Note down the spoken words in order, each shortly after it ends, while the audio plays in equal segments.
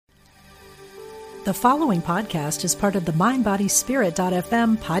The following podcast is part of the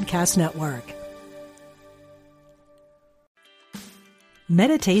MindBodySpirit.fm podcast network.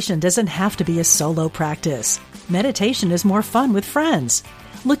 Meditation doesn't have to be a solo practice. Meditation is more fun with friends.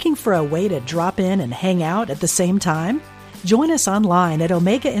 Looking for a way to drop in and hang out at the same time? Join us online at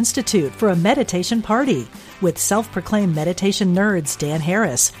Omega Institute for a meditation party with self-proclaimed meditation nerds Dan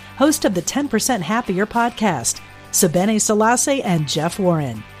Harris, host of the 10% Happier podcast, Sebene Selassie, and Jeff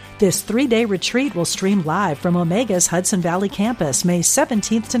Warren. This 3-day retreat will stream live from Omega's Hudson Valley campus May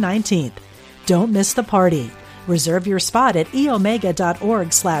 17th to 19th. Don't miss the party. Reserve your spot at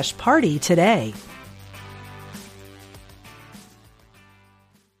eomega.org/party today.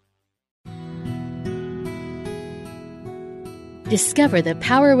 Discover the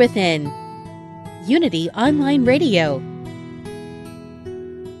power within. Unity Online Radio.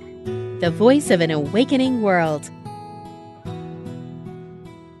 The voice of an awakening world.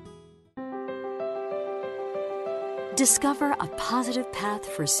 Discover a positive path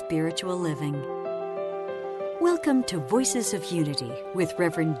for spiritual living. Welcome to Voices of Unity with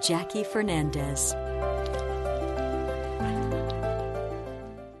Reverend Jackie Fernandez.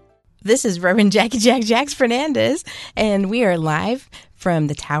 This is Reverend Jackie Fernandez, and we are live from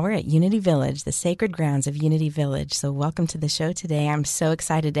the tower at Unity Village, the sacred grounds of Unity Village. So welcome to the show today. I'm so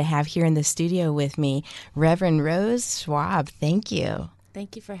excited to have here in the studio with me Reverend Rose Schwab. Thank you.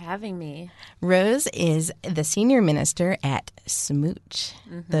 Thank you for having me. Rose is the senior minister at Smooch.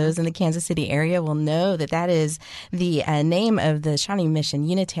 Mm-hmm. Those in the Kansas City area will know that that is the name of the Shawnee Mission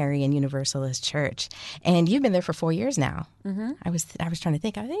Unitarian Universalist Church. And you've been there for 4 years now. Mm-hmm. I was trying to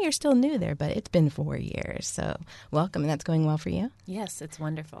think. I think you're still new there, but it's been 4 years. So welcome, and that's going well for you? Yes, it's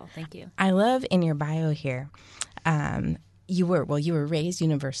wonderful. Thank you. I love in your bio here, you were raised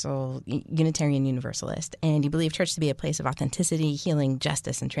Unitarian Universalist, and you believe church to be a place of authenticity, healing,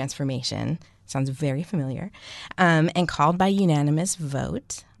 justice, and transformation. Sounds very familiar. And called by unanimous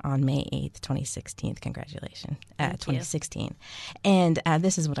vote on May 8th, 2016. Congratulations. 2016. And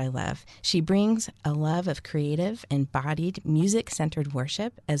this is what I love. She brings a love of creative, embodied, music-centered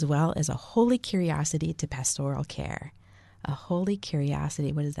worship, as well as a holy curiosity to pastoral care. A holy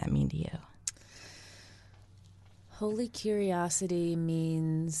curiosity, what does that mean to you? Holy curiosity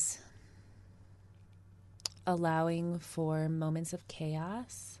means allowing for moments of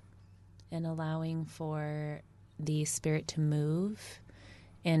chaos and allowing for the Spirit to move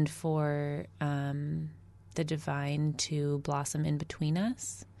and for the divine to blossom in between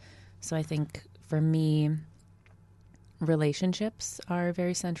us. So I think for me, relationships are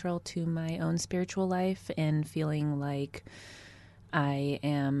very central to my own spiritual life, and feeling like I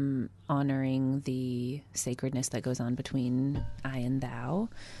am honoring the sacredness that goes on between I and thou.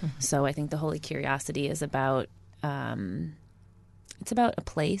 Mm-hmm. So I think the holy curiosity is about, it's about a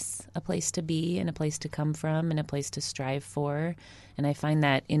place to be and a place to come from and a place to strive for. And I find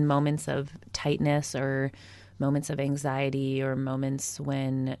that in moments of tightness or moments of anxiety or moments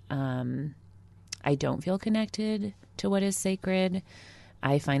when I don't feel connected to what is sacred,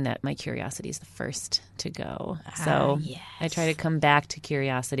 I find that my curiosity is the first to go. So yes. I try to come back to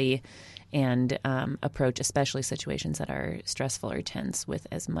curiosity and approach especially situations that are stressful or tense with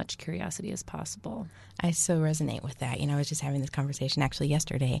as much curiosity as possible. I so resonate with that. I was just having this conversation actually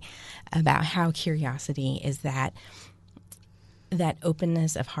yesterday about how curiosity is that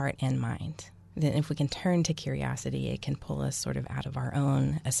openness of heart and mind. Then if we can turn to curiosity, it can pull us sort of out of our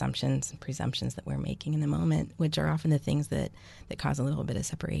own assumptions and presumptions that we're making in the moment, which are often the things that cause a little bit of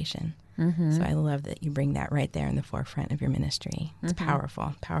separation. Mm-hmm. So I love that you bring that right there in the forefront of your ministry. It's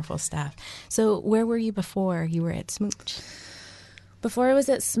powerful, powerful stuff. So where were you before you were at Smooch? Before I was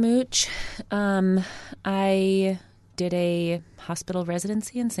at Smooch, I did a hospital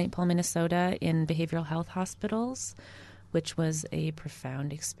residency in St. Paul, Minnesota in behavioral health hospitals, which was a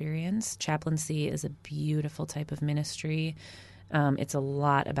profound experience. Chaplaincy is a beautiful type of ministry. It's a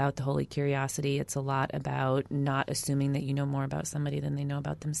lot about the holy curiosity. It's a lot about not assuming that you know more about somebody than they know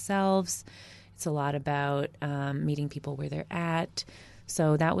about themselves. It's a lot about meeting people where they're at.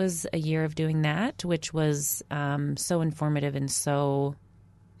 So that was a year of doing that, which was so informative and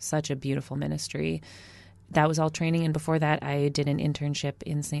such a beautiful ministry. That was all training, and before that, I did an internship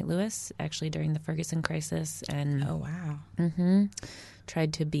in St. Louis, actually during the Ferguson crisis, and oh wow,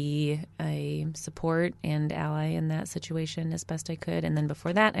 tried to be a support and ally in that situation as best I could. And then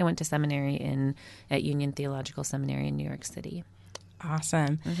before that, I went to seminary at Union Theological Seminary in New York City.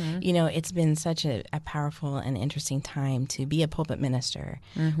 Awesome. Mm-hmm. It's been such a powerful and interesting time to be a pulpit minister.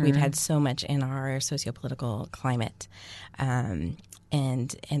 Mm-hmm. We've had so much in our sociopolitical climate.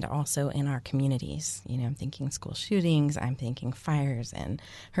 And also in our communities. I'm thinking school shootings, I'm thinking fires and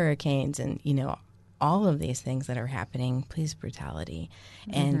hurricanes and, all of these things that are happening, police brutality,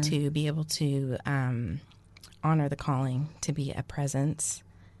 and to be able to honor the calling to be a presence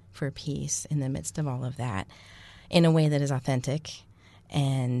for peace in the midst of all of that in a way that is authentic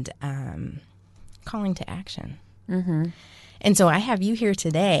and calling to action. And so I have you here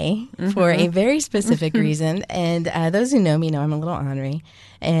today for a very specific reason. And those who know me know I'm a little ornery.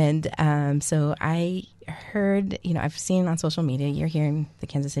 And so I heard, I've seen on social media, you're here in the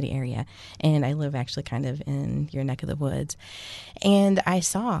Kansas City area, and I live actually kind of in your neck of the woods. And I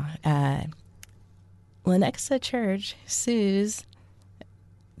saw Lenexa Church sues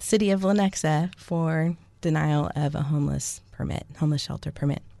City of Lenexa for denial of a homeless shelter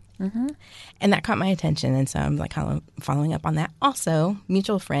permit. And that caught my attention. And so I'm like following up on that. Also,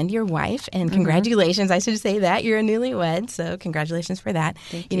 mutual friend, your wife, and congratulations. I should say that. You're a newlywed. So congratulations for that.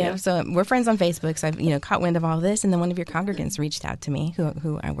 Thank you. So we're friends on Facebook. So I've, caught wind of all this. And then one of your congregants reached out to me,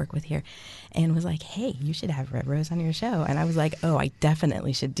 who I work with here, and was like, hey, you should have Red Rose on your show. And I was like, oh, I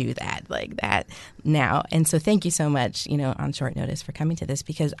definitely should do that now. And so thank you so much, on short notice for coming to this,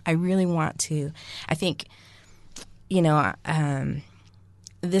 because I really want to, I think,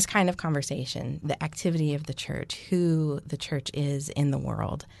 this kind of conversation, the activity of the church, who the church is in the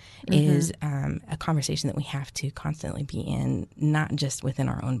world, is a conversation that we have to constantly be in, not just within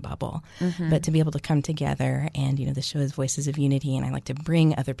our own bubble, but to be able to come together. And, the show is Voices of Unity, and I like to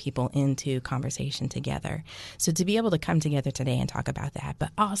bring other people into conversation together. So to be able to come together today and talk about that,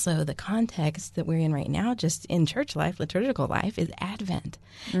 but also the context that we're in right now, just in church life, liturgical life, is Advent.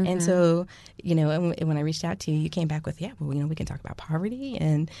 And so, when I reached out to you, you came back with, we can talk about poverty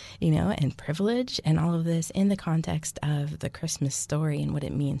and privilege and all of this in the context of the Christmas story and what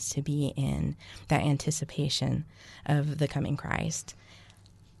it means to be in that anticipation of the coming Christ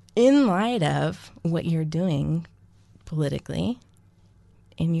in light of what you're doing politically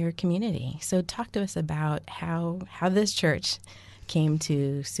in your community. So talk to us about how this church came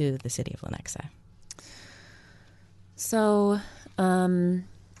to sue the City of Lenexa. So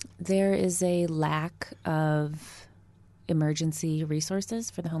there is a lack of emergency resources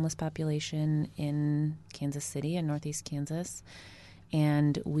for the homeless population in Kansas City and Northeast Kansas.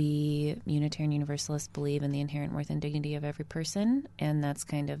 And we Unitarian Universalists believe in the inherent worth and dignity of every person. And that's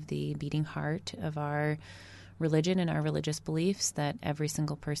kind of the beating heart of our religion and our religious beliefs, that every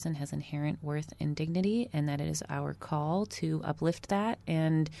single person has inherent worth and dignity, and that it is our call to uplift that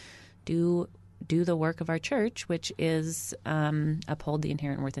and do the work of our church, which is uphold the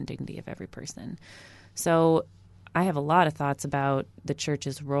inherent worth and dignity of every person. So I have a lot of thoughts about the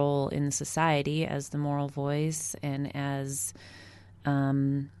church's role in society as the moral voice, and as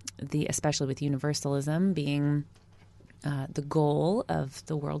especially with universalism being the goal of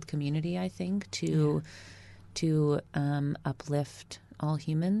the world community, I think, to uplift all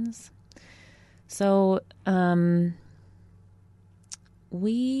humans. So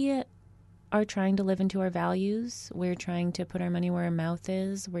we are trying to live into our values. We're trying to put our money where our mouth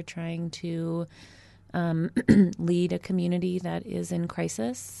is. We're trying to lead a community that is in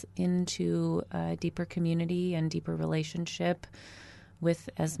crisis into a deeper community and deeper relationship with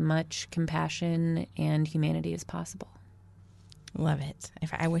as much compassion and humanity as possible. Love it.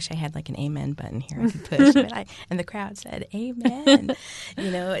 I wish I had like an amen button here I could push, and the crowd said amen.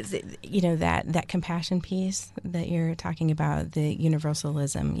 That compassion piece that you're talking about, the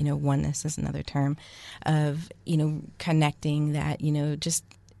universalism, oneness is another term of, connecting that, just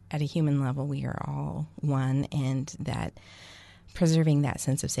at a human level, we are all one, and that preserving that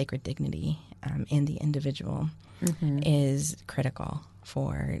sense of sacred dignity in the individual is critical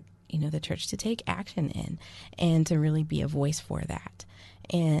for the church to take action in and to really be a voice for that.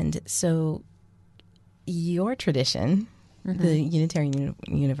 And so your tradition, the Unitarian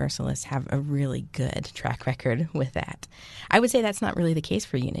Universalists, have a really good track record with that. I would say that's not really the case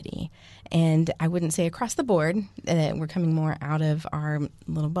for unity. And I wouldn't say across the board that we're coming more out of our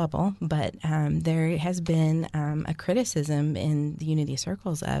little bubble, but there has been a criticism in the unity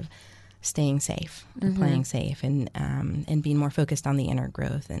circles of staying safe, and playing safe, and being more focused on the inner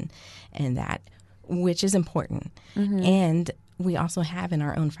growth and that, which is important. And we also have in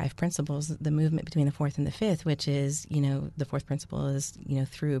our own 5 principles the movement between the 4th and the 5th, which is, the 4th principle is,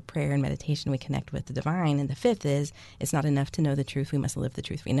 through prayer and meditation we connect with the divine, and the 5th is it's not enough to know the truth, we must live the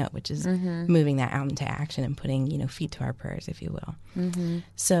truth we know, which is moving that out into action and putting, feet to our prayers, if you will.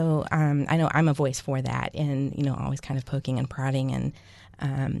 So I know I'm a voice for that, and, always kind of poking and prodding and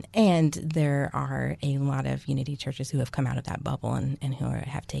And there are a lot of Unity churches who have come out of that bubble and who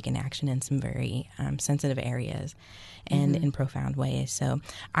have taken action in some very sensitive areas and in profound ways. So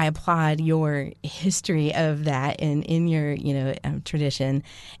I applaud your history of that in your, tradition,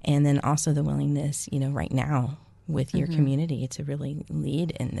 and then also the willingness, right now with your community to really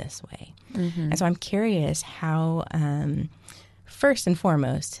lead in this way. And so I'm curious how, first and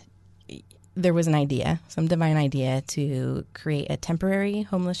foremost, there was an idea, some divine idea, to create a temporary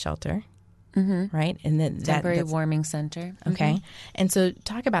homeless shelter, right? And temporary warming center. Okay. And so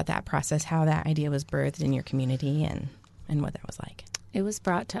talk about that process, how that idea was birthed in your community and what that was like. It was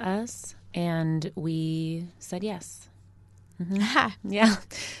brought to us, and we said yes. Yeah.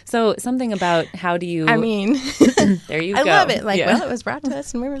 So something about how do you... I mean... there you go. I love it. Well, it was brought to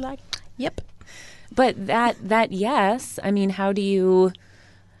us, and we were like, yep. But that yes, I mean, how do you...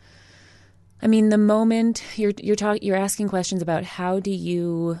 I mean, the moment you're asking questions about how do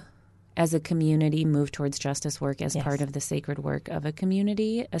you, as a community, move towards justice work as part of the sacred work of a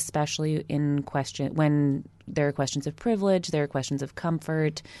community, especially when there are questions of privilege, there are questions of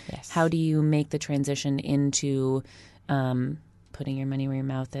comfort. Yes. How do you make the transition into putting your money where your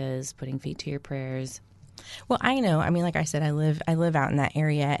mouth is, putting feet to your prayers? Well, I know. I mean, like I said, I live out in that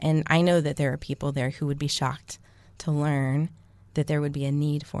area, and I know that there are people there who would be shocked to learn that there would be a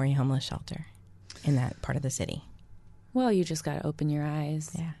need for a homeless shelter in that part of the city. Well, you just got to open your eyes.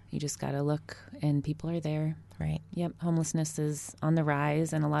 Yeah. You just got to look, and people are there. Right. Yep. Homelessness is on the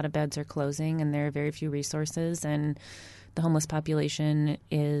rise, and a lot of beds are closing, and there are very few resources. And the homeless population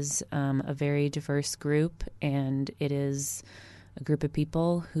is a very diverse group, and it is a group of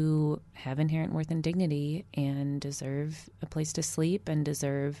people who have inherent worth and dignity and deserve a place to sleep and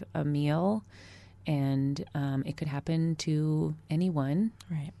deserve a meal. And it could happen to anyone.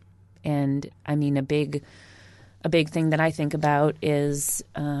 Right. And I mean, a big thing that I think about is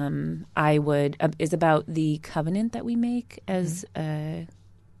is about the covenant that we make as a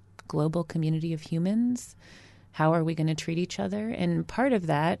global community of humans. How are we going to treat each other? And part of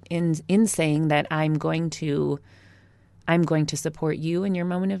that, in saying that I'm going to support you in your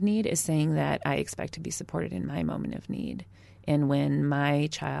moment of need, is saying that I expect to be supported in my moment of need. And when my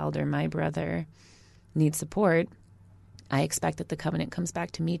child or my brother needs support, I expect that the covenant comes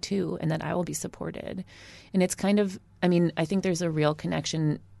back to me too, and that I will be supported. And it's kind of, I mean, I think there's a real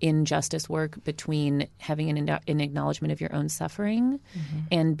connection in justice work between having an acknowledgement of your own suffering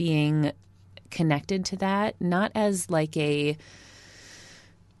and being connected to that, not as like and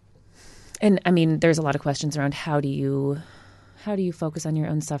I mean, there's a lot of questions around how do you focus on your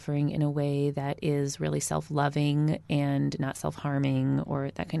own suffering in a way that is really self-loving and not self-harming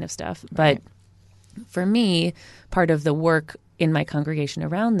or that kind of stuff. But for me, part of the work in my congregation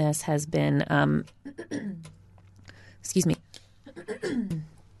around this has been,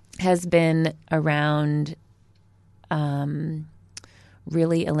 has been around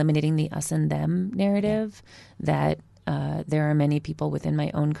really eliminating the us and them narrative, that there are many people within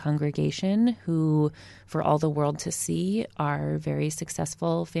my own congregation who, for all the world to see, are very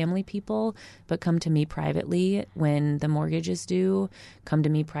successful family people, but come to me privately when the mortgage is due, come to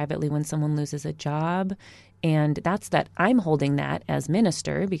me privately when someone loses a job. And that's that I'm holding that as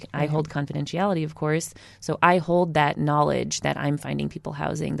minister. Because I hold confidentiality, of course. So I hold that knowledge that I'm finding people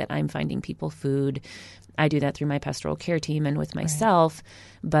housing, that I'm finding people food. I do that through my pastoral care team and with myself,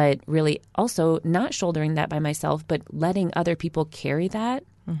 but really also not shouldering that by myself, but letting other people carry that.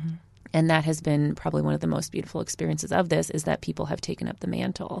 And that has been probably one of the most beautiful experiences of this, is that people have taken up the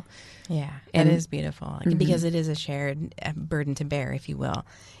mantle. Yeah, it is beautiful because it is a shared burden to bear, if you will.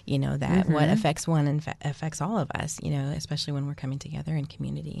 You know, that what affects one affects all of us, you know, especially when we're coming together in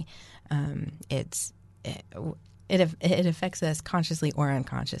community. It affects us consciously or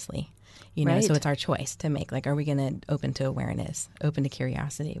unconsciously. You know, so it's our choice to make. Like, are we going to open to awareness, open to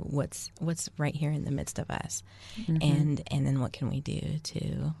curiosity? What's right here in the midst of us, and then what can we do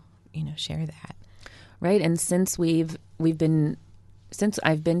to, you know, share that? Right. And since since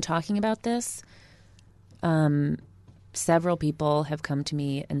I've been talking about this, several people have come to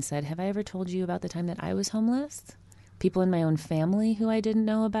me and said, "Have I ever told you about the time that I was homeless?" People in my own family who I didn't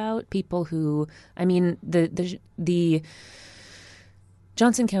know about. People who, I mean, the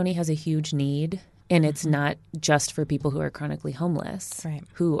Johnson County has a huge need, and it's not just for people who are chronically homeless,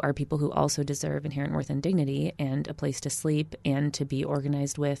 who are people who also deserve inherent worth and dignity and a place to sleep and to be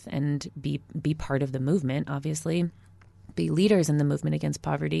organized with and be part of the movement, obviously, be leaders in the movement against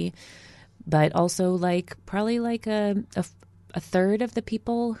poverty. But also, probably a third of the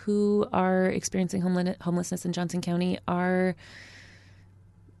people who are experiencing homelessness in Johnson County are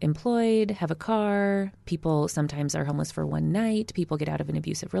employed, have a car. People sometimes are homeless for one night. People get out of an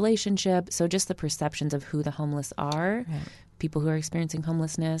abusive relationship. So just the perceptions of who the homeless are, people who are experiencing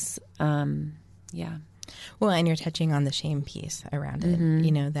homelessness. Yeah. Well, and you're touching on the shame piece around it.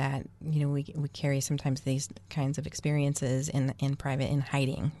 You know, that, you know, we carry sometimes these kinds of experiences in private, in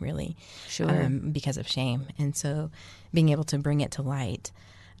hiding, really, because of shame. And so being able to bring it to light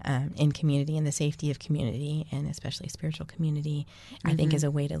in community, in the safety of community, and especially spiritual community, I think is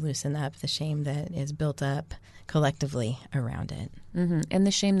a way to loosen up the shame that is built up collectively around it. And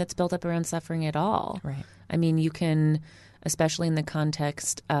the shame that's built up around suffering at all. Right. I mean, you can, especially in the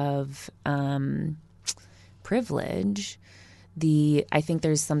context of privilege, I think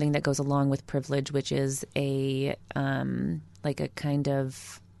there's something that goes along with privilege, which is a kind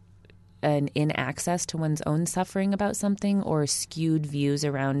of an inaccess to one's own suffering about something, or skewed views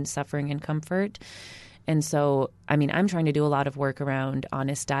around suffering and comfort. And so, I mean, I'm trying to do a lot of work around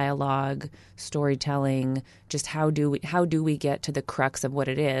honest dialogue, storytelling, just how do we get to the crux of what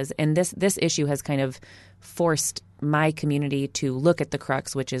it is. And this issue has kind of forced my community to look at the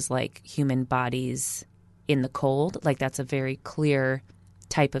crux, which is like human bodies in the cold. Like, that's a very clear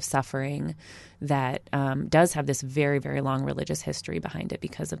type of suffering that does have this very, very long religious history behind it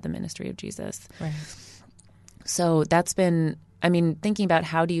because of the ministry of Jesus. Right. So that's been, I mean, thinking about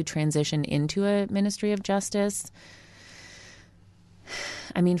how do you transition into a ministry of justice?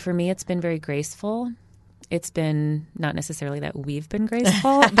 I mean, for me, it's been very graceful. It's been not necessarily that we've been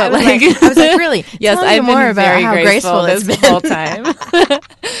graceful, but I was like, really? Yes, Tell I've me more been about very how graceful this it's been. whole time.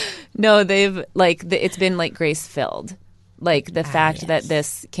 No, it's been like grace filled. Like the fact that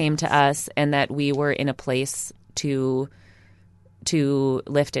this came to us and that we were in a place to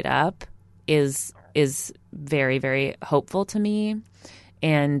lift it up is very, very hopeful to me.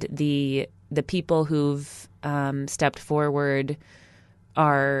 And the people who've stepped forward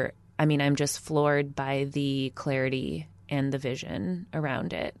are, I mean, I'm just floored by the clarity and the vision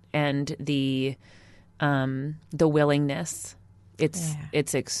around it, and the willingness.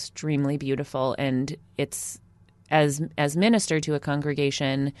 It's extremely beautiful, and it's as minister to a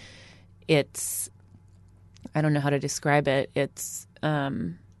congregation, it's, I don't know how to describe it. It's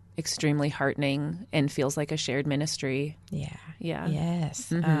extremely heartening and feels like a shared ministry. Yeah. Yes.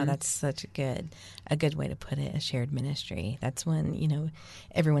 Mm-hmm. Oh, that's such a good way to put it, a shared ministry. That's when, you know,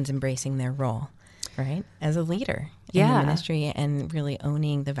 everyone's embracing their role, right? As a leader in the ministry, and really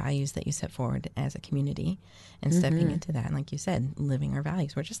owning the values that you set forward as a community and stepping into that. And like you said, living our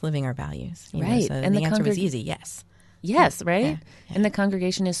values. We're just living our values. You know? So and the answer was easy. Yes. Yes, right? Yeah. And the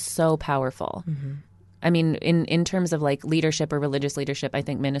congregation is so powerful. I mean, in terms of like leadership or religious leadership, I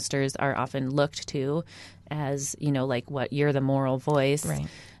think ministers are often looked to as, you know, like what, you're the moral voice. Right.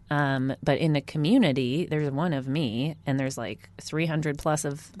 But in the community, there's one of me, and there's like 300 plus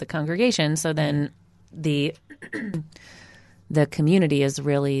of the congregation. So then the community is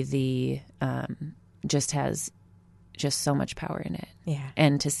really just has just so much power in it. Yeah.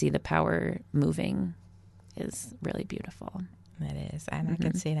 And to see the power moving is really beautiful. That is, and I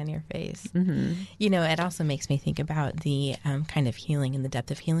can see it on your face. You know, it also makes me think about the kind of healing and the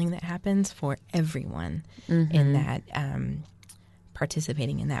depth of healing that happens for everyone in that,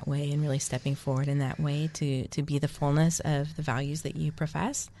 participating in that way and really stepping forward in that way to be the fullness of the values that you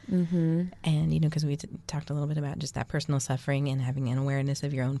profess. And, you know, because we talked a little bit about just that personal suffering and having an awareness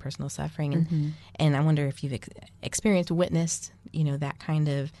of your own personal suffering. And I wonder if you've witnessed, you know, that kind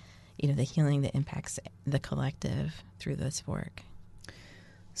of, you know, the healing that impacts the collective through this work.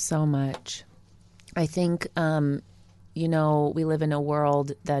 So much. I think, you know, we live in a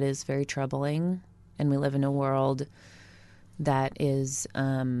world that is very troubling, and we live in a world that is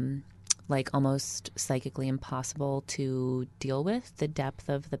like almost psychically impossible to deal with, the depth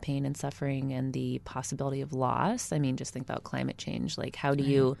of the pain and suffering and the possibility of loss. I mean, just think about climate change. Like, how do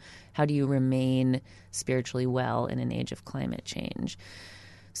you remain spiritually well in an age of climate change?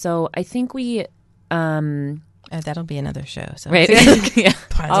 So I think we that'll be another show. So right, yeah.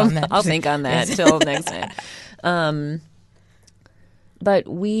 I'll think on that till next time. But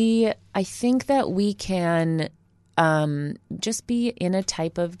I think that we can just be in a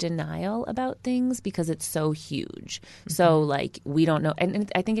type of denial about things because it's so huge. So like we don't know, and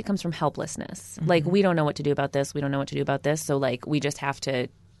I think it comes from helplessness. Like we don't know what to do about this. We don't know what to do about this. So like we just have to,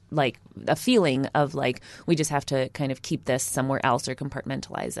 like a feeling of like we just have to kind of keep this somewhere else or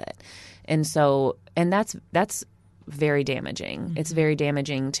compartmentalize it. And so, and that's very damaging. It's very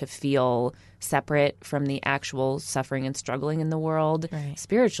damaging to feel separate from the actual suffering and struggling in the world. Right.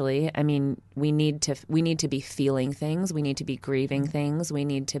 Spiritually, I mean, we need to be feeling things. We need to be grieving things. We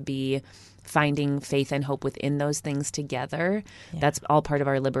need to be finding faith and hope within those things together. Yeah. That's all part of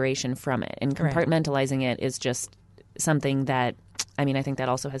our liberation from it. And compartmentalizing it is just something that, I mean, I think that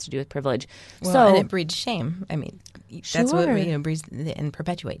also has to do with privilege. Well, and it breeds shame. I mean, that's what Sure. breeds and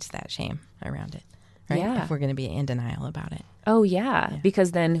perpetuates that shame around it. Right? Yeah. If we're going to be in denial about it. Oh, yeah.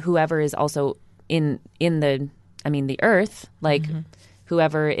 Because then whoever is also in the earth, like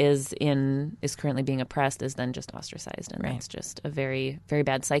whoever is currently being oppressed is then just ostracized. And that's just a very, very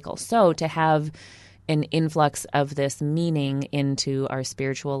bad cycle. So to have an influx of this meaning into our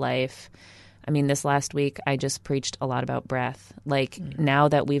spiritual life, I mean, this last week, I just preached a lot about breath. Like, now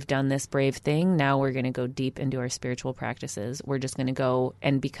that we've done this brave thing, now we're going to go deep into our spiritual practices. We're just going to go,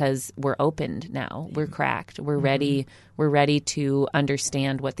 and because we're opened now, we're cracked, we're ready to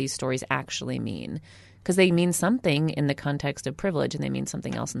understand what these stories actually mean. Because they mean something in the context of privilege, and they mean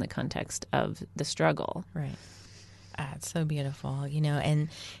something else in the context of the struggle. Right. It's so beautiful, and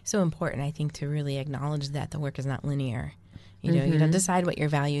so important, I think, to really acknowledge that the work is not linear. You don't decide what your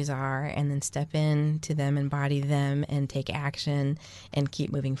values are and then step into them, embody them, and take action and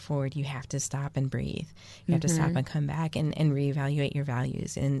keep moving forward. You have to stop and breathe. You have to stop and come back and reevaluate your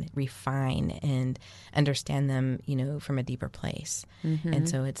values and refine and understand them, from a deeper place. And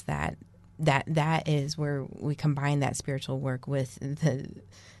so it's that is where we combine that spiritual work with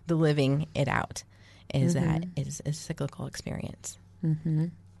the living it out. Is that is a cyclical experience.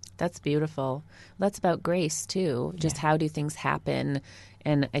 That's beautiful. That's about grace, too. Just how do things happen?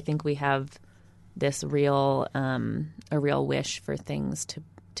 And I think we have this a real wish for things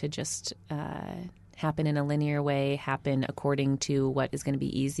to just happen in a linear way, happen according to what is going to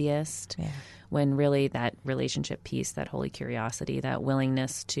be easiest, when really that relationship piece, that holy curiosity, that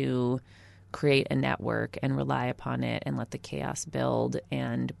willingness to create a network and rely upon it and let the chaos build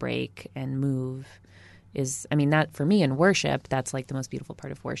and break and move is, I mean, that for me in worship, that's like the most beautiful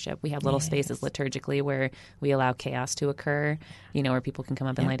part of worship. We have little spaces liturgically where we allow chaos to occur, where people can come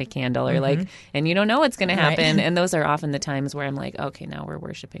up and light a candle or and you don't know what's going to happen. And those are often the times where I'm like, okay, now we're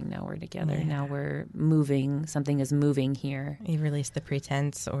worshiping, now we're together, now we're moving, something is moving here. You release the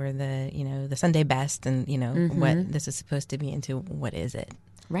pretense or the Sunday best and, what this is supposed to be into what is it?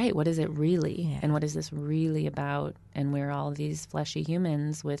 Right. What is it really? Yeah. And what is this really about? And we're all these fleshy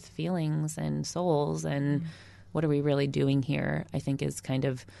humans with feelings and souls. And what are we really doing here? I think is kind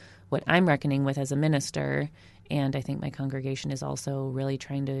of what I'm reckoning with as a minister. And I think my congregation is also really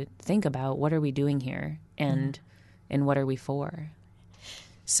trying to think about what are we doing here and what are we for?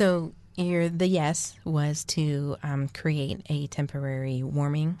 So the yes was to create a temporary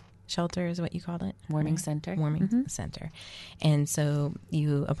warming shelter is what you called it? Warming center. Warming center. And so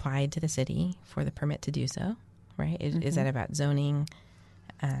you applied to the city for the permit to do so, right? Is that about zoning?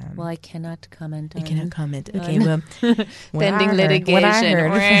 Well, I cannot comment on. You cannot comment. Okay, well, pending litigation.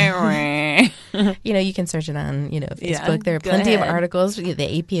 You can search it on, Facebook. There are plenty of articles.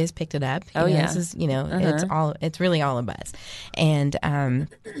 The AP has picked it up. This is, it's really all a buzz. And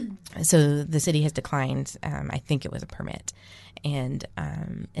so the city has declined. I think it was a permit, and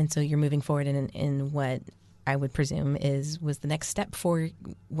so you're moving forward in what I would presume was the next step for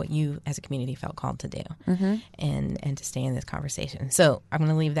what you as a community felt called to do and to stay in this conversation. So I'm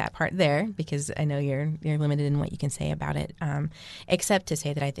going to leave that part there because I know you're limited in what you can say about it, except to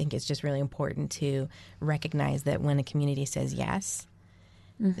say that I think it's just really important to recognize that when a community says yes,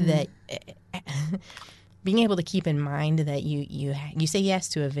 that being able to keep in mind that you say yes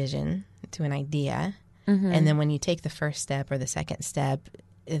to a vision, to an idea, and then when you take the first step or the second step,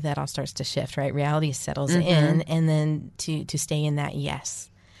 that all starts to shift, right? Reality settles in, and then to stay in that yes.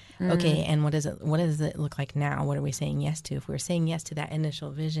 Okay, and what does it look like now? What are we saying yes to? If we're saying yes to that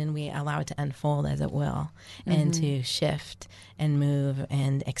initial vision, we allow it to unfold as it will and to shift and move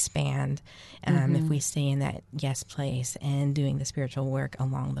and expand. If we stay in that yes place and doing the spiritual work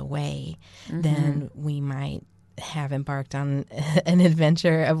along the way, then we might have embarked on an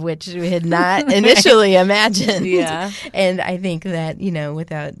adventure of which we had not initially imagined. And I think that,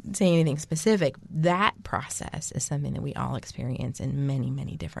 without saying anything specific, that process is something that we all experience in many,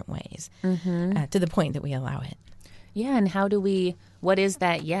 many different ways to the point that we allow it. Yeah. And what is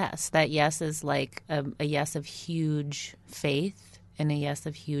that yes? That yes is like a yes of huge faith and a yes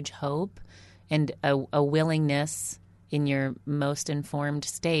of huge hope and a willingness in your most informed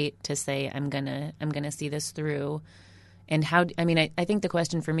state to say, I'm gonna see this through. And I think the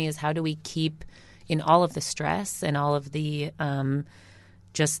question for me is how do we keep in all of the stress and all of the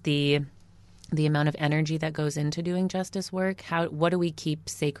just the the amount of energy that goes into doing justice work, what do we keep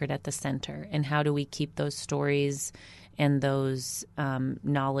sacred at the center, and how do we keep those stories and those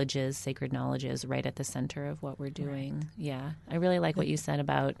knowledges, sacred knowledges, right at the center of what we're doing. Right. Yeah. I really like what you said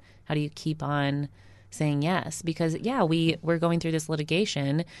about how do you keep on saying yes, because we're going through this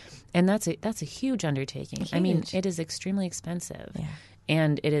litigation, and that's a huge undertaking. Huge. I mean, it is extremely expensive. Yeah.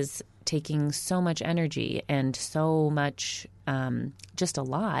 And it is taking so much energy and so much, just a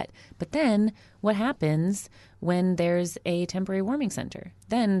lot. But then what happens when there's a temporary warming center?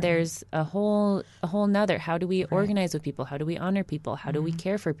 Then there's a whole nother, how do we organize with people? How do we honor people? How do we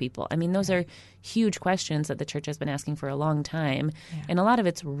care for people? I mean, those are huge questions that the church has been asking for a long time. Yeah. And a lot of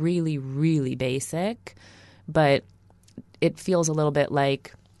it's really, really basic, but it feels a little bit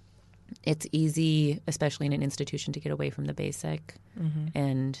like it's easy, especially in an institution, to get away from the basic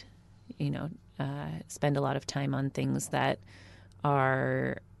and, spend a lot of time on things that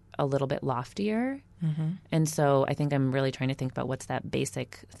are a little bit loftier. And so I think I'm really trying to think about what's that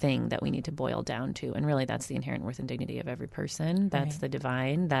basic thing that we need to boil down to. And really that's the inherent worth and dignity of every person. That's the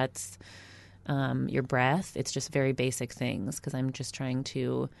divine. That's your breath. It's just very basic things, because I'm just trying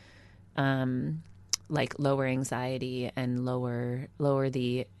to lower anxiety and lower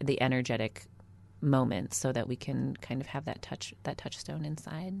the energetic moments so that we can kind of have that touchstone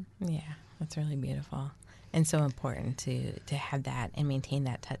inside. Yeah, that's really beautiful. And so important to have that and maintain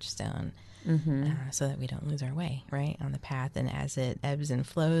that touchstone so that we don't lose our way, right, on the path. And as it ebbs and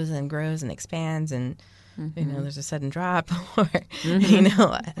flows and grows and expands and, there's a sudden drop or,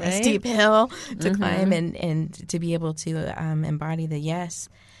 a steep hill to climb and to be able to embody the yes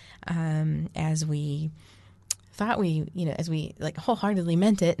as we thought as we wholeheartedly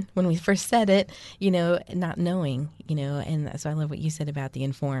meant it when we first said it, not knowing, and so I love what you said about the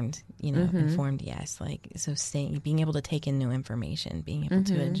informed, informed yes, being able to take in new information, being able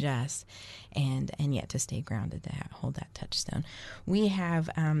to adjust and yet to stay grounded, to hold that touchstone. We have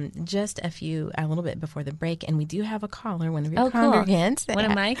just a little bit before the break, and we do have a caller, one of your congregants. Cool. One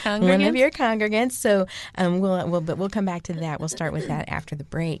of my congregants? One of your congregants. So we'll come back to that. We'll start with that after the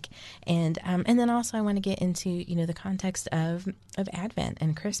break. And then also I want to get into, the context of Advent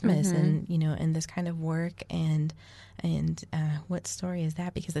and Christmas and, and this kind of work and what story is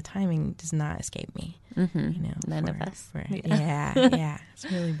that? Because the timing does not escape me. None of us. Yeah. It's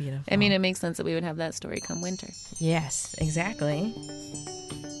really beautiful. I mean, it makes sense that we would have that story come winter. Yes, exactly.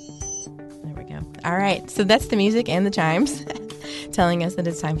 There we go. All right. So that's the music and the chimes telling us that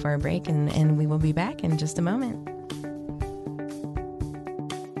it's time for a break, and we will be back in just a moment.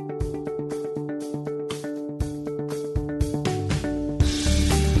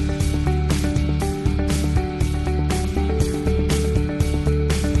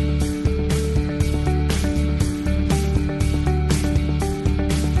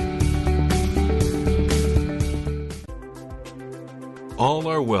 All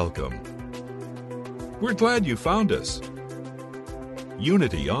are welcome. We're glad you found us.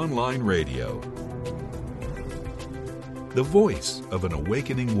 Unity Online Radio, the voice of an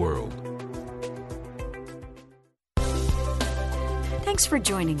awakening world. Thanks for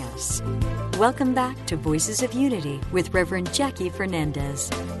joining us. Welcome back to Voices of Unity with Reverend Jackie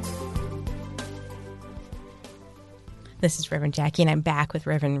Fernandez. This is Reverend Jackie, and I'm back with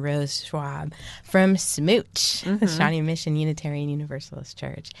Reverend Rose Schwab from Smooch, the Shawnee Mission Unitarian Universalist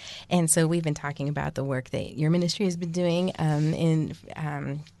Church. And so we've been talking about the work that your ministry has been doing in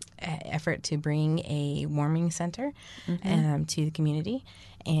effort to bring a warming center to the community.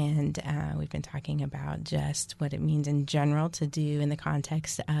 And we've been talking about just what it means in general to do in the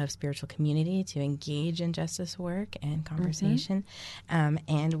context of spiritual community, to engage in justice work and conversation.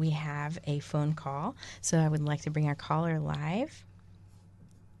 And we have a phone call. So I would like to bring our caller live.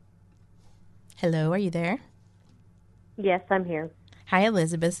 Hello, are you there? Yes, I'm here. Hi,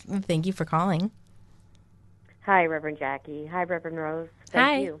 Elizabeth. Thank you for calling. Hi, Reverend Jackie. Hi, Reverend Rose.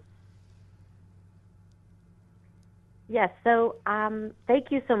 Thank you. Yes, so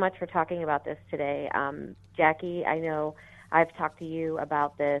thank you so much for talking about this today. Jackie, I know I've talked to you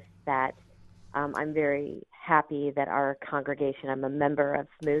about this, that I'm very happy that our congregation, I'm a member of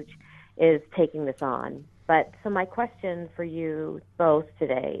Smooch, is taking this on. But so my question for you both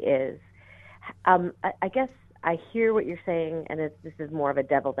today is, I guess I hear what you're saying, and this is more of a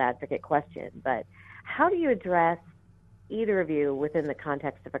devil's advocate question, but how do you address, either of you, within the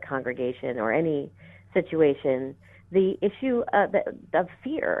context of a congregation or any situation, the issue of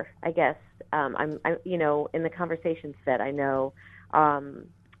fear? I guess I'm in the conversations that I know some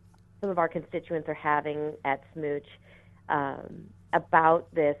of our constituents are having at Smooch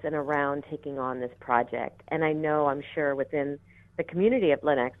about this and around taking on this project. And I know, I'm sure within the community of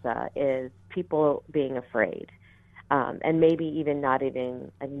Lenexa is people being afraid, and maybe even not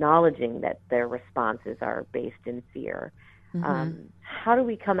even acknowledging that their responses are based in fear. How do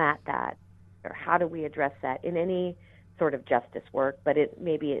we come at that, or how do we address that in any sort of justice work, but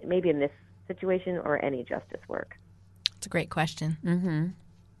maybe in this situation or any justice work? It's a great question.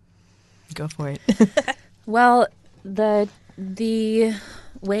 Go for it. Well, the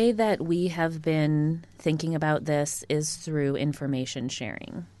way that we have been thinking about this is through information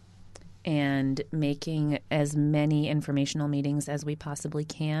sharing and making as many informational meetings as we possibly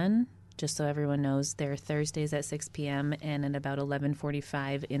can. Just so everyone knows, they're Thursdays at 6 p.m. and at about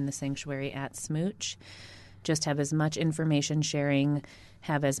 11:45 in the sanctuary at Smooch. Just have as much information sharing,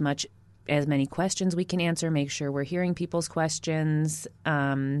 have as many questions we can answer, make sure we're hearing people's questions,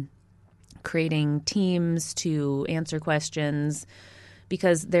 creating teams to answer questions.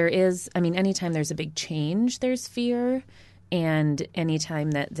 Because there is, anytime there's a big change, there's fear. And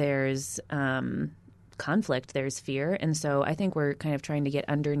anytime that there's conflict, there's fear. And so I think we're kind of trying to get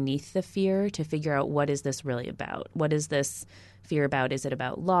underneath the fear to figure out, what is this really about? What is this fear about? Is it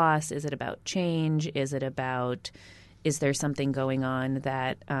about loss? Is it about change? Is there something going on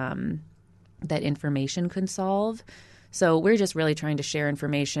that that information could solve? So we're just really trying to share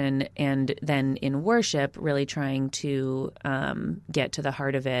information, and then in worship, really trying to get to the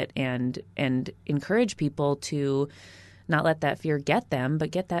heart of it and encourage people to not let that fear get them,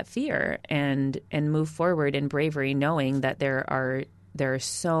 but get that fear and move forward in bravery, knowing that there are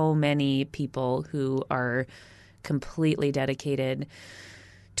so many people who are completely dedicated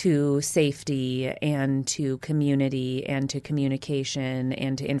to safety and to community and to communication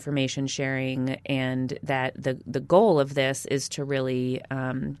and to information sharing, and that the goal of this is to really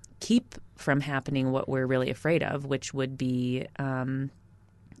keep from happening what we're really afraid of, which would be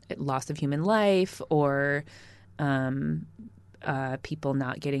loss of human life or people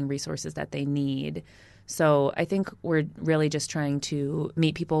not getting resources that they need. So I think we're really just trying to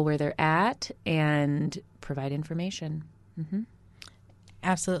meet people where they're at and provide information.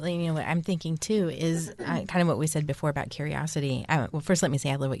 Absolutely. What I'm thinking, too, is kind of what we said before about curiosity. Well, first, let me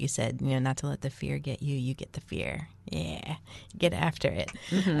say I love what you said, not to let the fear get you. You get the fear. Yeah. Get after it.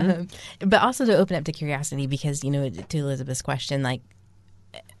 But also to open up to curiosity because, to Elizabeth's question, like,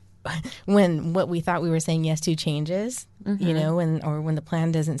 when what we thought we were saying yes to changes, when the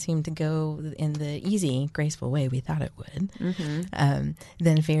plan doesn't seem to go in the easy, graceful way we thought it would,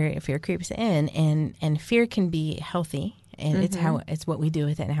 then fear creeps in, and fear can be healthy. And it's what we do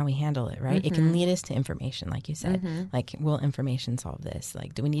with it and how we handle it, right? It can lead us to information, like you said. Like, will information solve this?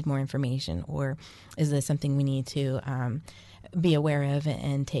 Like, do we need more information, or is this something we need to be aware of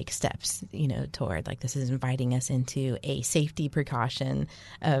and take steps, toward? Like, this is inviting us into a safety precaution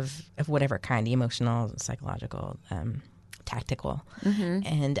of whatever kind, emotional, psychological, tactical,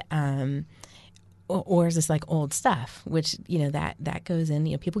 and or is this like old stuff, which, that goes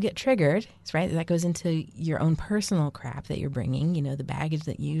in, people get triggered, right? That goes into your own personal crap that you're bringing, the baggage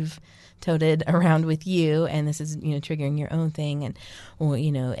that you've toted around with you. And this is, triggering your own thing. And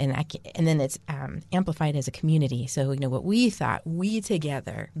then it's amplified as a community. So, what we thought, we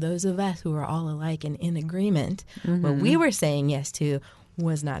together, those of us who are all alike and in agreement, what we were saying yes to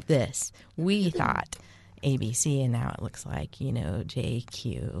was not this. We thought ABC, and now it looks like,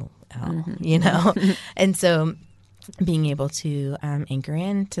 JQL, and so being able to anchor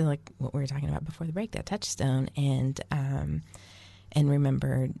in to, like what we were talking about before the break, that touchstone, and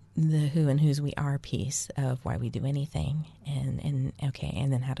remember the who and whose we are piece of why we do anything, and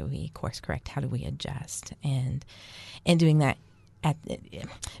then how do we course correct, how do we adjust, and doing that,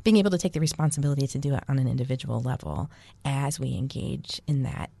 being able to take the responsibility to do it on an individual level as we engage in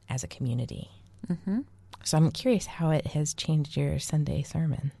that as a community. So I'm curious how it has changed your Sunday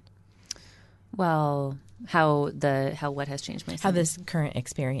sermon. Well, how what has changed my sermon? How this current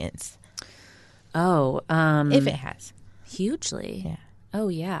experience. If it has. Hugely. Yeah. Oh,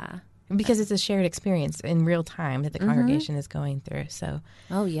 yeah. Because it's a shared experience in real time that the congregation is going through. So.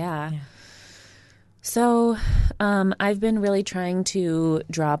 Oh, yeah. So I've been really trying to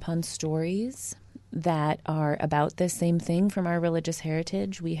draw upon stories that are about this same thing from our religious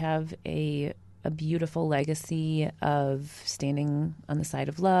heritage. We have a beautiful legacy of standing on the side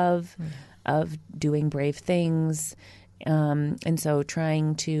of love, of doing brave things. And so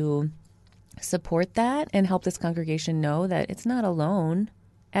trying to support that and help this congregation know that it's not alone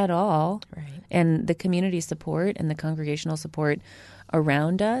at all. Right. And the community support and the congregational support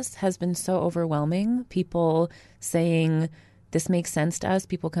around us has been so overwhelming. People saying, this makes sense to us.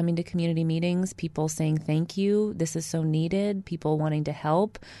 People coming to community meetings, people saying thank you. This is so needed. People wanting to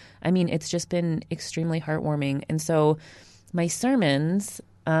help. I mean, it's just been extremely heartwarming. And so my sermons,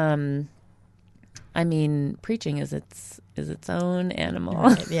 I mean, preaching is its own animal.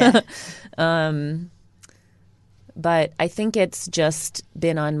 Right, yeah. But I think it's just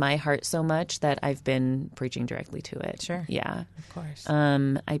been on my heart so much that I've been preaching directly to it. Sure. Yeah. Of course.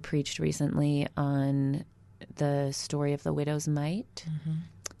 I preached recently on the story of the widow's mite,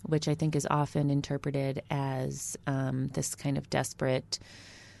 which I think is often interpreted as this kind of desperate,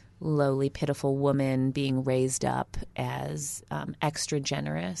 lowly, pitiful woman being raised up as extra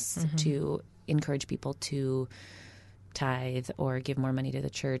generous to encourage people to tithe or give more money to the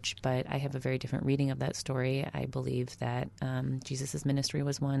church. But I have a very different reading of that story. I believe that Jesus' ministry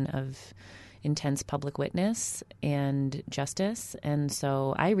was one of intense public witness and justice. And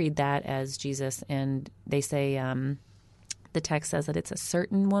so I read that as Jesus, and they say the text says that it's a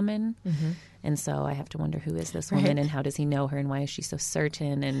certain woman. And so I have to wonder, who is this woman and how does he know her and why is she so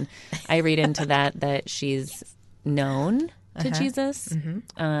certain? And I read into that she's known to Jesus.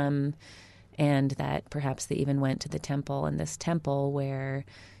 And that perhaps they even went to the temple, and this temple where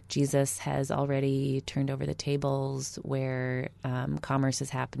Jesus has already turned over the tables, where commerce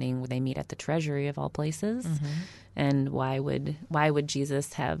is happening, where they meet at the treasury of all places. And why would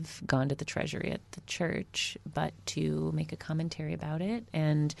Jesus have gone to the treasury at the church but to make a commentary about it?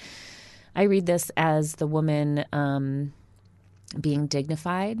 And I read this as the woman being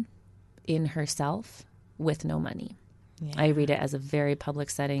dignified in herself with no money. Yeah. I read it as a very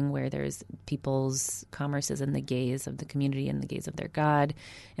public setting where there's people's commerce is in the gaze of the community and the gaze of their God.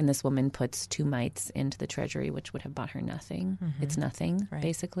 And this woman puts 2 mites into the treasury, which would have bought her nothing. It's nothing,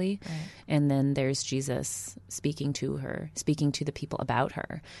 basically. And then there's Jesus speaking to her, speaking to the people about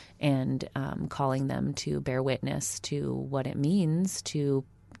her, and calling them to bear witness to what it means to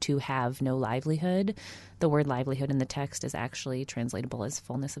have no livelihood. The word livelihood in the text is actually translatable as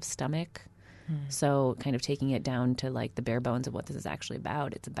fullness of stomach. So kind of taking it down to like the bare bones of what this is actually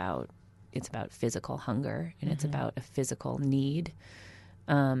about. It's about physical hunger, and it's about a physical need.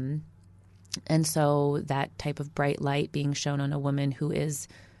 And so that type of bright light being shown on a woman who is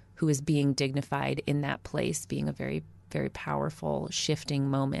being dignified in that place, being a very, very powerful shifting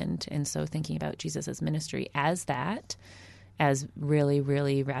moment. And so thinking about Jesus' ministry as that, as really,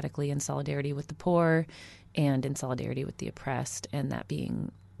 really radically in solidarity with the poor and in solidarity with the oppressed, and that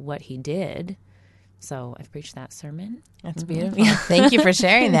being what he did. So I've preached that sermon. That's beautiful. Thank you for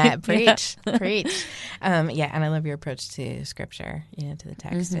sharing that. Preach. Preach. And I love your approach to Scripture, to the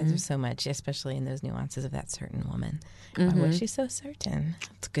text. There's so much, especially in those nuances of that certain woman. Why was she so certain?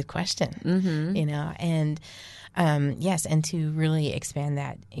 That's a good question. And yes, and to really expand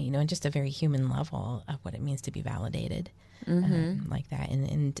that, in just a very human level of what it means to be validated. Like that,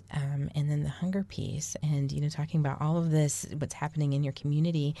 and then the hunger piece, and talking about all of this, what's happening in your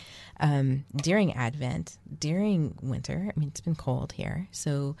community during Advent, during winter. I mean, it's been cold here,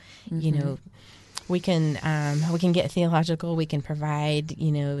 so we can get theological, we can provide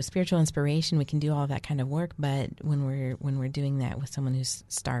spiritual inspiration, we can do all that kind of work. But when we're doing that with someone who's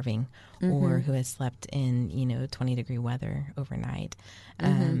starving or who has slept in 20-degree weather overnight,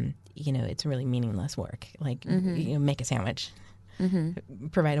 it's really meaningless work. Like make a sandwich,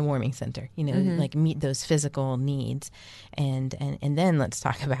 provide a warming center, like meet those physical needs, and then let's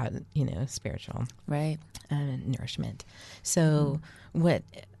talk about spiritual nourishment. So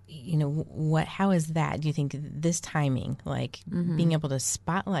how is that? Do you think this timing, like being able to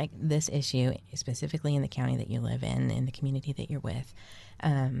spotlight this issue specifically in the county that you live in the community that you're with,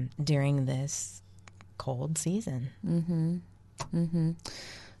 during this cold season?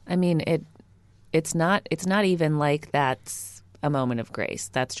 I mean, it's not even like that's a moment of grace.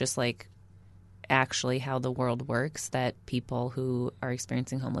 That's just like actually how the world works, that people who are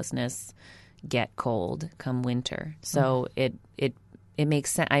experiencing homelessness get cold come winter. So it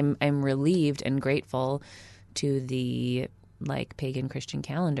makes sense. I'm relieved and grateful to the pagan Christian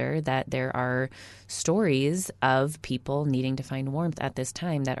calendar that there are stories of people needing to find warmth at this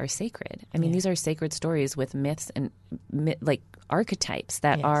time that are sacred. I mean, these are sacred stories with myths and archetypes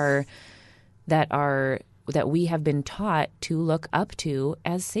that we have been taught to look up to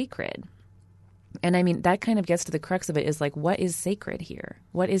as sacred. And I mean, that kind of gets to the crux of it, is like, what is sacred here?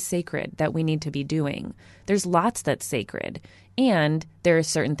 What is sacred that we need to be doing? There's lots that's sacred. And there are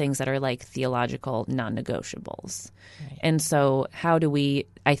certain things that are like theological non-negotiables. Right. And so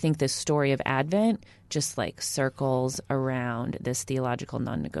I think this story of Advent just circles around this theological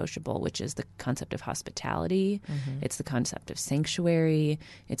non-negotiable, which is the concept of hospitality. It's the concept of sanctuary.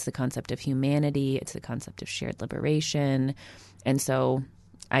 It's the concept of humanity. It's the concept of shared liberation. And so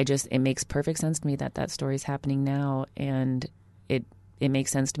it makes perfect sense to me that story is happening now. And it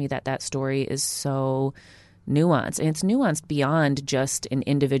makes sense to me that story is so nuanced. And it's nuanced beyond just an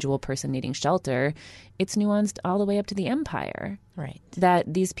individual person needing shelter. It's nuanced all the way up to the empire. Right.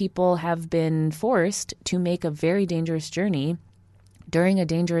 That these people have been forced to make a very dangerous journey during a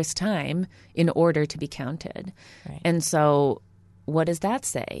dangerous time in order to be counted. Right. And so what does that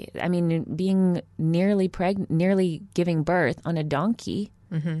say? I mean, being nearly giving birth on a donkey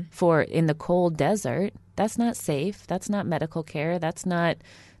in the cold desert, that's not safe. That's not medical care. That's not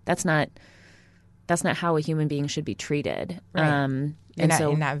how a human being should be treated. Right.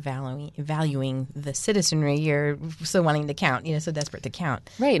 You're not valuing the citizenry. You're so wanting to count, so desperate to count.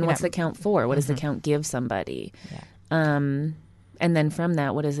 Right. And what's the count for? What does the count give somebody? Yeah. And then from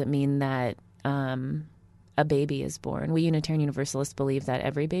that, what does it mean that a baby is born? We Unitarian Universalists believe that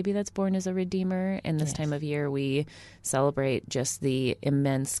every baby that's born is a redeemer. And this time of year, we celebrate just the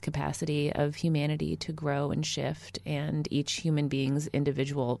immense capacity of humanity to grow and shift, and each human being's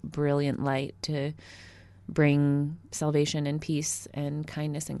individual brilliant light to bring salvation and peace and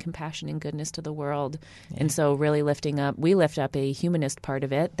kindness and compassion and goodness to the world. Yeah. And so really we lift up a humanist part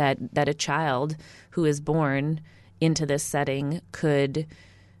of it, that a child who is born into this setting could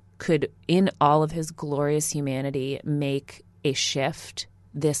in all of his glorious humanity make a shift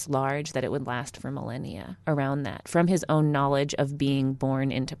this large that it would last for millennia around that, from his own knowledge of being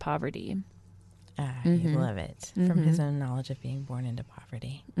born into poverty. You love it. From his own knowledge of being born into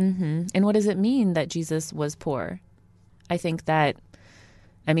poverty. And what does it mean that Jesus was poor? I think that,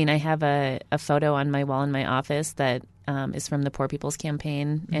 I have a photo on my wall in my office that is from the Poor People's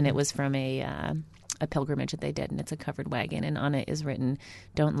Campaign, and it was from a pilgrimage that they did, and it's a covered wagon, and on it is written,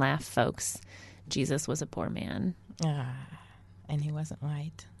 "Don't laugh, folks. Jesus was a poor man." And he wasn't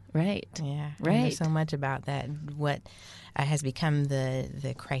white. Right. Yeah. Right. And there's so much about that, what has become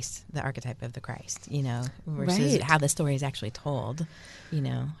the Christ, the archetype of the Christ, versus how the story is actually told,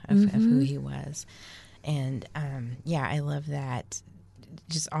 of who he was. And, I love that,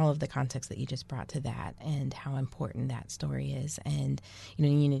 just all of the context that you just brought to that and how important that story is. And,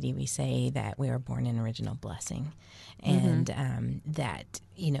 in Unity, we say that we are born in original blessing. And that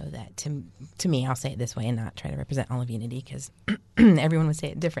to me, I'll say it this way and not try to represent all of Unity, because everyone would say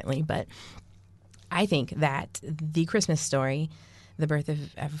it differently. But I think that the Christmas story, the birth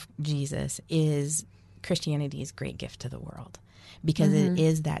of Jesus, is Christianity's great gift to the world, because it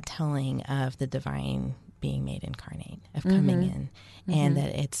is that telling of the divine being made incarnate, of coming in, and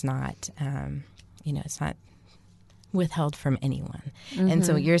that it's not, it's not withheld from anyone. And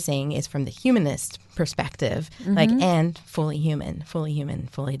so what you're saying is from the humanist perspective, and fully human,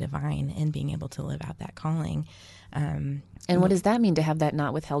 fully divine, and being able to live out that calling. And what does that mean, to have that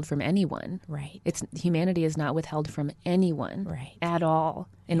not withheld from anyone? Right. Humanity is not withheld from anyone, right, at all.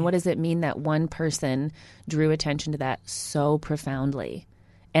 And what does it mean that one person drew attention to that so profoundly,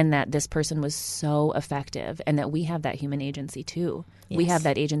 and that this person was so effective, and that we have that human agency too? Yes. We have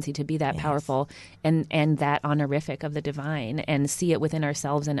that agency to be that powerful and that honorific of the divine, and see it within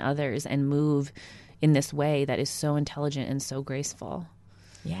ourselves and others, and move in this way that is so intelligent and so graceful.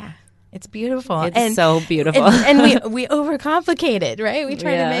 Yeah. It's beautiful. It's so beautiful. And we overcomplicate it, right? We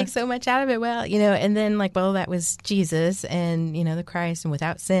try to make so much out of it. Well, and then that was Jesus and, the Christ and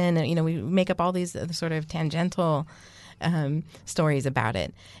without sin. And, we make up all these sort of tangential stories about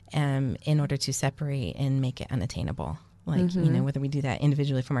it in order to separate and make it unattainable. Whether we do that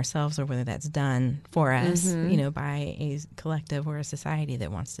individually from ourselves or whether that's done for us, by a collective or a society that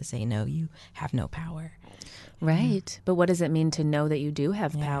wants to say, no, you have no power. Right. But what does it mean to know that you do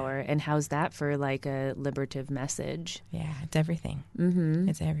have power? And how's that for a liberative message? Yeah, it's everything.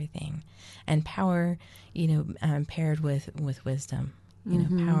 It's everything. And power, paired with wisdom.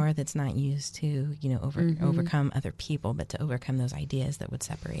 Power that's not used to, overcome other people, but to overcome those ideas that would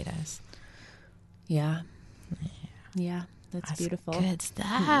separate us. Yeah. Yeah. That's beautiful. Good stuff.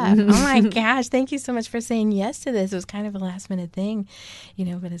 Oh my gosh. Thank you so much for saying yes to this. It was kind of a last minute thing,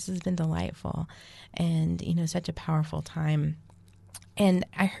 but this has been delightful and, such a powerful time. And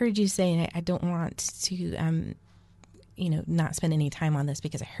I heard you say, and I don't want to, not spend any time on this,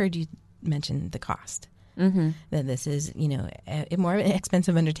 because I heard you mention the cost. That this is, a more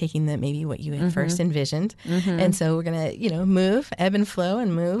expensive undertaking than maybe what you had first envisioned. And so we're going to, move, ebb and flow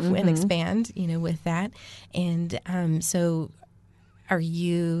and move and expand, with that. And so are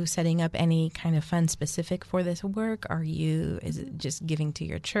you setting up any kind of fund specific for this work? Is it just giving to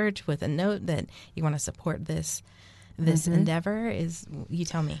your church with a note that you want to support this endeavor? You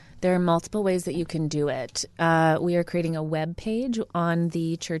tell me. There are multiple ways that you can do it. We are creating a web page on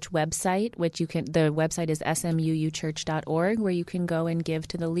the church website, the website is smuuchurch.org, where you can go and give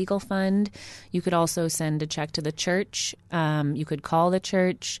to the legal fund. You could also send a check to the church. You could call the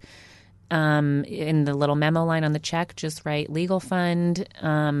church. in the little memo line on the check, just write legal fund.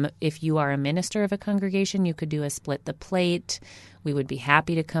 If you are a minister of a congregation, you could do a split the plate. We would be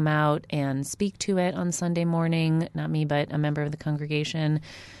happy to come out and speak to it on Sunday morning. Not me, but a member of the congregation.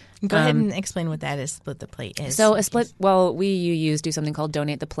 Go ahead and explain what that is, split the plate is. So a split, well, we do something called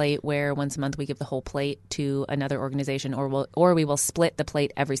Donate the Plate, where once a month we give the whole plate to another organization, or we will split the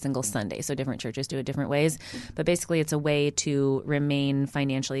plate every single Sunday. So different churches do it different ways. But basically it's a way to remain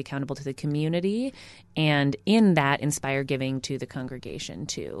financially accountable to the community, and in that inspire giving to the congregation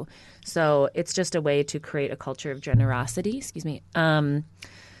too. So it's just a way to create a culture of generosity.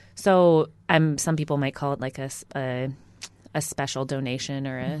 So some people might call it like a special donation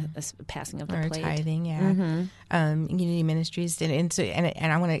or a passing of the plate. Or tithing, yeah. Unity Ministries. And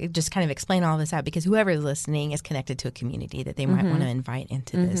I want to just kind of explain all this out, because whoever is listening is connected to a community that they might want to invite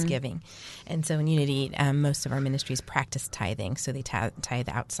into this giving. And so in Unity, most of our ministries practice tithing. So they tithe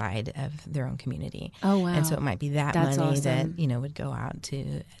outside of their own community. Oh, wow. And so it might be that That's money awesome. that, would go out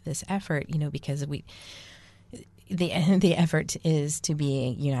to this effort, because the effort is to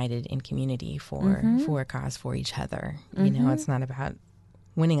be united in community for a cause, for each other. It's not about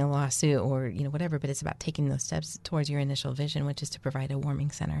winning a lawsuit or whatever, but it's about taking those steps towards your initial vision, which is to provide a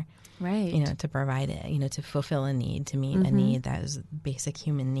warming center. Right. To provide it, to fulfill a need, to meet a need that is basic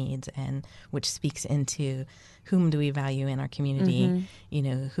human needs, and which speaks into whom do we value in our community?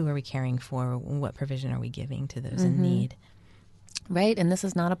 Who are we caring for? What provision are we giving to those in need? Right. And this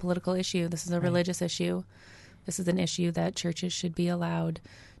is not a political issue. This is a religious issue. This is an issue that churches should be allowed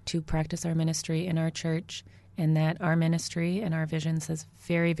to practice our ministry in our church, and that our ministry and our vision says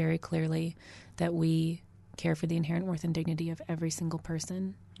very, very clearly that we care for the inherent worth and dignity of every single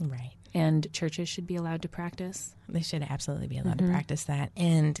person. Right. And churches should be allowed to practice. They should absolutely be allowed to practice that.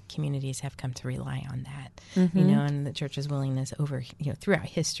 And communities have come to rely on that, and the church's willingness over, throughout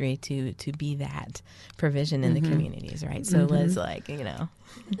history to be that provision in the communities, right? So let's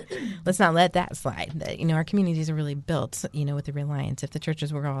let's not let that slide. That, our communities are really built, with the reliance. If the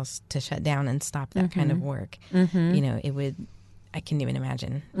churches were all to shut down and stop that kind of work, it would, I can't even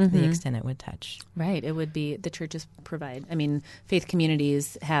imagine the extent it would touch. Right. It would be the churches provide. I mean, faith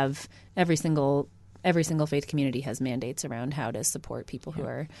communities have every single faith community has mandates around how to support people who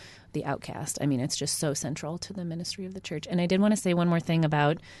are the outcast. I mean, it's just so central to the ministry of the church. And I did want to say one more thing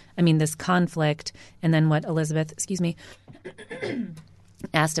about, this conflict, and then what Elizabeth,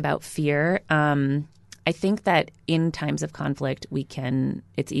 asked about fear. I think that in times of conflict,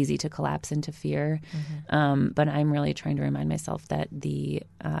 it's easy to collapse into fear. But I'm really trying to remind myself that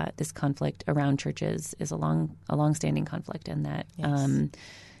this conflict around churches is a long-standing conflict, and that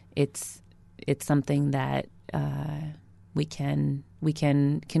it's something that we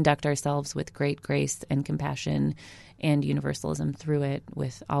can conduct ourselves with great grace and compassion and universalism through it,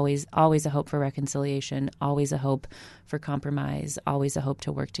 with always a hope for reconciliation, always a hope for compromise, always a hope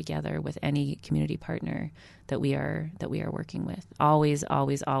to work together with any community partner that we are working with. Always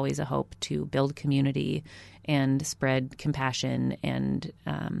a hope to build community and spread compassion and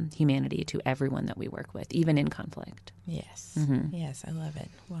humanity to everyone that we work with, even in conflict. Yes. Yes, I love it.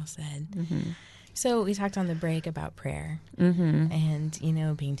 Well said. So we talked on the break about prayer, and,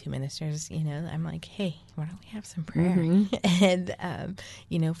 being two ministers, I'm like, hey, why don't we have some prayer? And,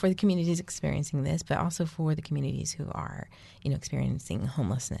 for the communities experiencing this, but also for the communities who are, experiencing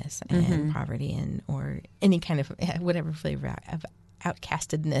homelessness and poverty or any kind of whatever flavor of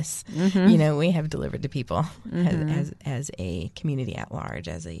outcastedness, we have delivered to people as a community at large,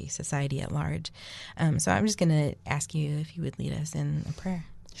 as a society at large. So I'm just going to ask you if you would lead us in a prayer.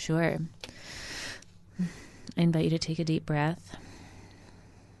 Sure. I invite you to take a deep breath.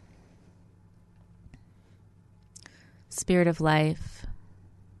 Spirit of life,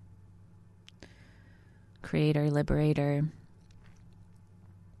 creator, liberator,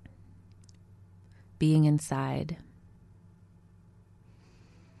 being inside.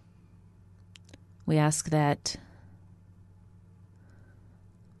 We ask that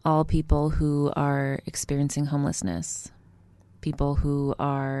all people who are experiencing homelessness, people who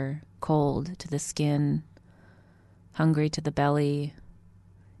are cold to the skin, hungry to the belly,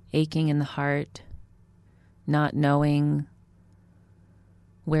 aching in the heart, not knowing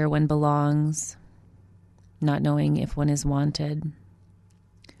where one belongs, not knowing if one is wanted.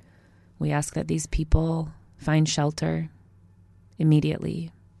 We ask that these people find shelter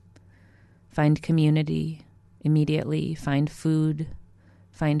immediately, find community immediately, find food,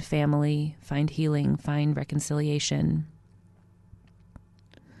 find family, find healing, find reconciliation.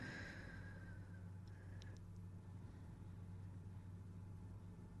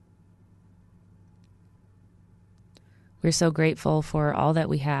 We're so grateful for all that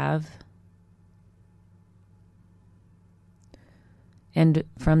we have And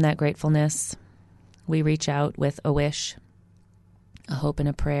from that gratefulness, we reach out with a wish, a hope and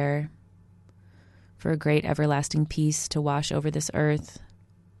a prayer for a great everlasting peace to wash over this earth,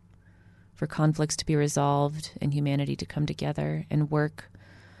 for conflicts to be resolved and humanity to come together and work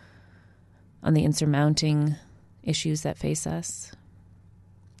on the insurmounting issues that face us.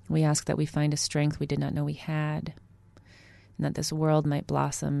 We ask that we find a strength we did not know we had, and that this world might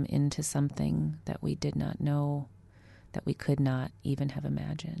blossom into something that we did not know, that we could not even have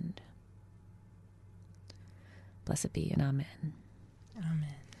imagined. Blessed be, and amen.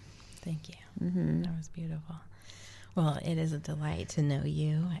 Amen. Thank you. Mm-hmm. That was beautiful. Well, it is a delight to know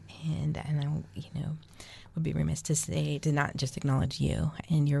you, and I, would be remiss to not just acknowledge you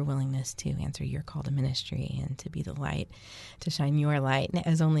and your willingness to answer your call to ministry and to be the light, to shine your light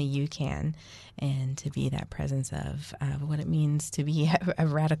as only you can, and to be that presence of what it means to be a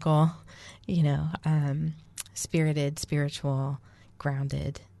radical, spirited, spiritual,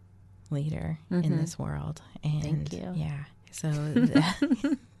 grounded leader in this world. And thank you. Yeah. So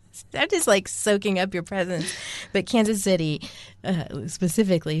I'm just like soaking up your presence. But Kansas City,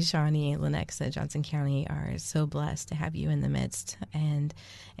 specifically Shawnee, Lenexa, Johnson County are so blessed to have you in the midst. And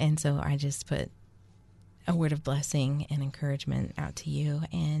so I just put a word of blessing and encouragement out to you,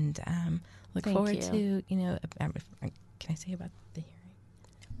 and look forward to, can I say about the hearing?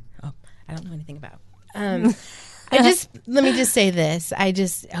 Oh, I don't know anything about. Let me just say this. I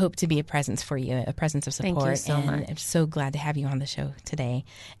just hope to be a presence for you, a presence of support. Thank you so much. I'm so glad to have you on the show today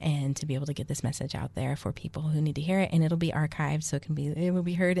and to be able to get this message out there for people who need to hear it. And it'll be archived, so it will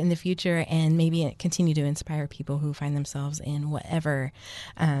be heard in the future, and maybe continue to inspire people who find themselves in whatever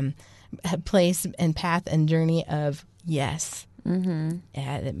place and path and journey of yes. Mm-hmm.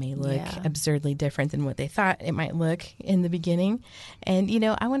 It may look absurdly different than what they thought it might look in the beginning. And,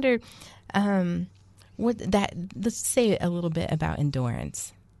 I wonder... let's say a little bit about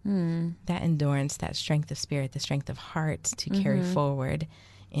endurance. That endurance, that strength of spirit, the strength of heart to carry forward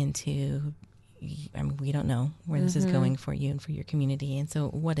into, we don't know where this is going for you and for your community. And so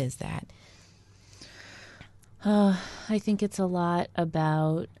what is that? I think it's a lot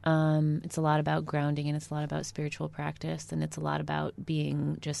about grounding, and it's a lot about spiritual practice, and it's a lot about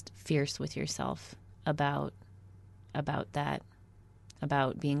being just fierce with yourself about that.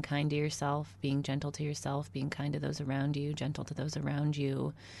 About being kind to yourself, being gentle to yourself, being kind to those around you, gentle to those around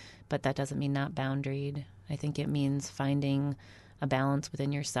you. But that doesn't mean not boundaried. I think it means finding a balance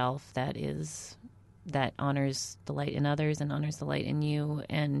within yourself that honors the light in others and honors the light in you,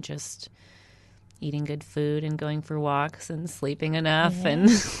 and just eating good food and going for walks and sleeping enough. And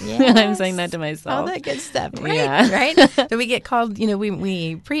I'm saying that to myself. All that good stuff. Right. Yeah. Right. That we get called,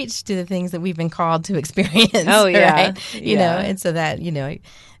 we preach to the things that we've been called to experience. Oh, yeah. Right? You know, and so that,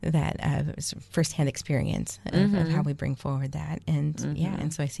 that firsthand experience of how we bring forward that. And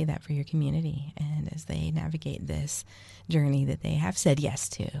and so I see that for your community, and as they navigate this journey that they have said yes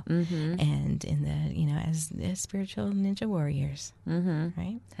to, and in the, as spiritual ninja warriors,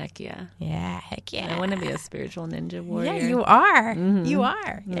 right? Heck yeah. Yeah, heck yeah. I want to be a spiritual ninja warrior. Yeah, you are. You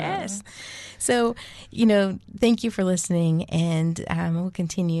are. Yes. So, thank you for listening, and we'll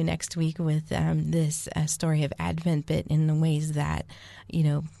continue next week with this story of Advent, but in the ways that,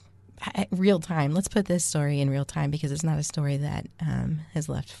 real time. Let's put this story in real time, because it's not a story that has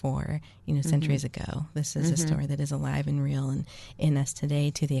left for centuries ago. This is a story that is alive and real and in us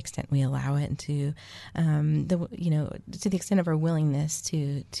today, to the extent we allow it, and to to the extent of our willingness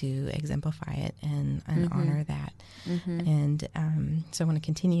to exemplify it and honor that. And so I want to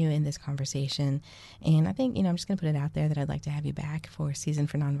continue in this conversation, and I think I'm just going to put it out there that I'd like to have you back for Season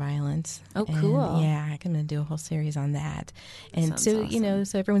for Nonviolence. Oh, cool! Yeah, I'm going to do a whole series on that, and sounds so awesome.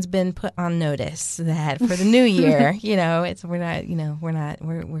 So everyone's been put on notice that for the new year, we're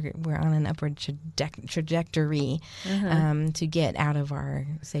on an upward trajectory to get out of our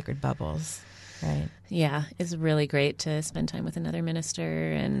sacred bubbles. Right. Yeah, it's really great to spend time with another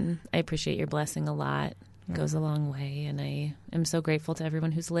minister, and I appreciate your blessing a lot. It goes a long way, and I am so grateful to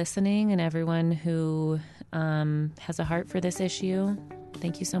everyone who's listening and everyone who has a heart for this issue.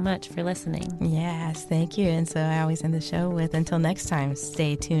 Thank you so much for listening. Yes, thank you. And so I always end the show with, until next time,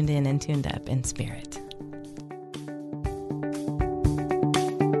 stay tuned in and tuned up in spirit.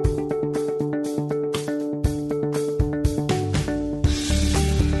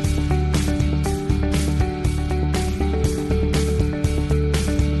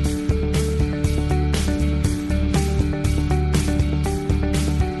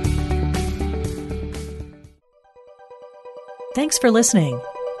 Thanks for listening.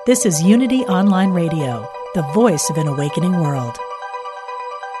 This is Unity Online Radio, the voice of an awakening world.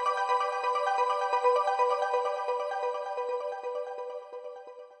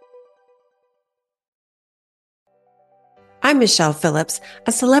 I'm Michelle Phillips,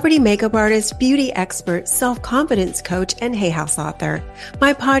 a celebrity makeup artist, beauty expert, self-confidence coach, and Hay House author.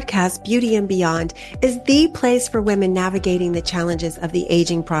 My podcast, Beauty and Beyond, is the place for women navigating the challenges of the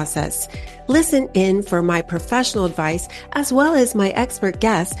aging process. Listen in for my professional advice as well as my expert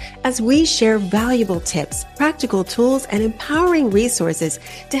guests as we share valuable tips, practical tools, and empowering resources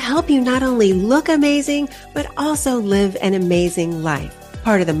to help you not only look amazing, but also live an amazing life.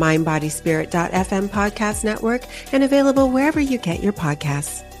 Part of the MindBodySpirit.fm podcast network and available wherever you get your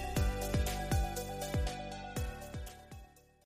podcasts.